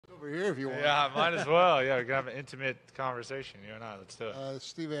over here if you want. Yeah, might as well. Yeah, we're gonna have an intimate conversation. You and I. Let's do it.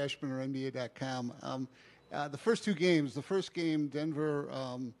 Steve Ashman, or NBA.com. The first two games. The first game, Denver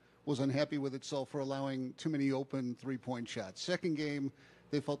was unhappy with itself for allowing too many open three-point shots. Second game,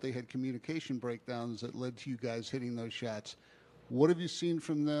 they felt they had communication breakdowns that led to you guys hitting those shots. What have you seen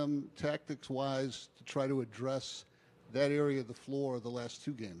from them tactics-wise to try to address that area of the floor the last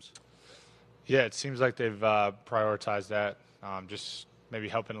two games? Yeah, it seems like they've prioritized that. Just maybe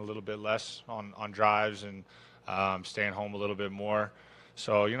helping a little bit less on drives and staying home a little bit more.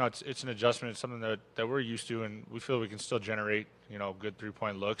 So, it's an adjustment. It's something that we're used to, and we feel we can still generate, good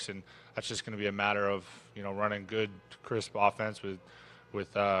three-point looks. And that's just going to be a matter of, running good, crisp offense with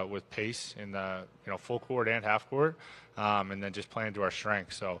pace in the, full court and half court, and then just playing to our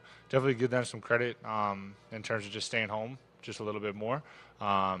strengths. So definitely give them some credit in terms of just staying home just a little bit more.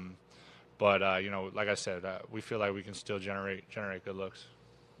 But like I said, we feel like we can still generate good looks.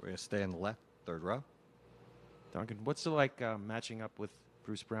 We're going to stay in the left, third row. Duncan, what's it like matching up with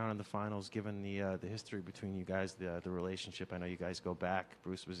Bruce Brown in the finals, given the history between you guys, the relationship? I know you guys go back.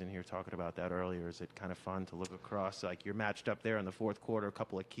 Bruce was in here talking about that earlier. Is it kind of fun to look across? Like, you're matched up there in the fourth quarter, a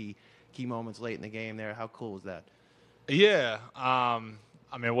couple of key moments late in the game there. How cool was that? Yeah.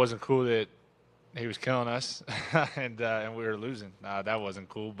 It wasn't cool that he was killing us and we were losing. That wasn't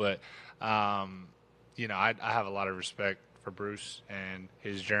cool. But, I have a lot of respect for Bruce and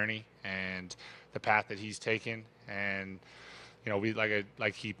his journey and the path that he's taken. And, we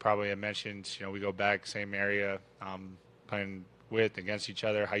like he probably had mentioned, we go back same area, playing against each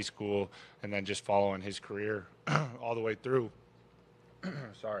other, high school, and then just following his career all the way through.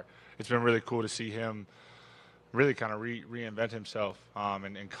 Sorry. It's been really cool to see him really kind of reinvent himself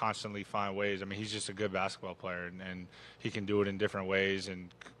and constantly find ways. I mean, he's just a good basketball player, and he can do it in different ways, and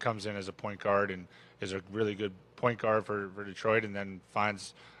comes in as a point guard and is a really good point guard for Detroit, and then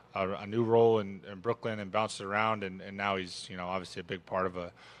finds a new role in Brooklyn and bounces around, and now he's obviously a big part of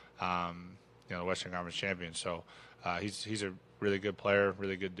the Western Conference champion. So he's a really good player,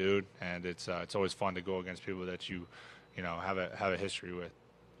 really good dude, and it's always fun to go against people that you have a history with.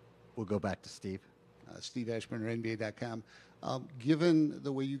 We'll go back to Steve. Steve Ashburn, NBA.com. Given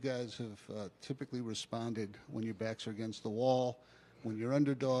the way you guys have typically responded when your backs are against the wall, when you're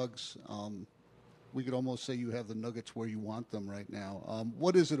underdogs, we could almost say you have the Nuggets where you want them right now.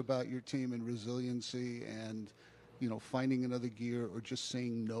 What is it about your team and resiliency and, finding another gear or just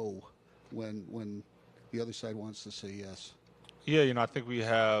saying no when the other side wants to say yes? Yeah, I think we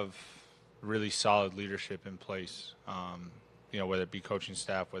have really solid leadership in place, whether it be coaching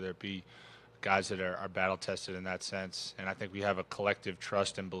staff, whether it be guys that are battle tested in that sense. And I think we have a collective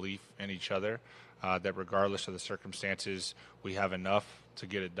trust and belief in each other that regardless of the circumstances, we have enough to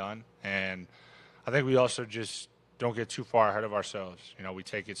get it done. And I think we also just don't get too far ahead of ourselves. We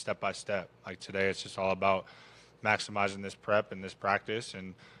take it step by step. Like today, it's just all about maximizing this prep and this practice.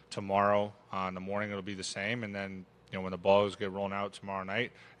 And tomorrow in the morning, it'll be the same. And then, when the balls get rolling out tomorrow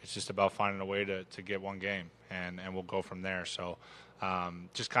night, it's just about finding a way to get one game. And we'll go from there. So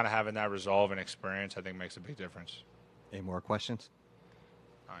just kind of having that resolve and experience, I think, makes a big difference. Any more questions?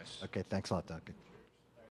 Nice. Okay, thanks a lot, Duncan.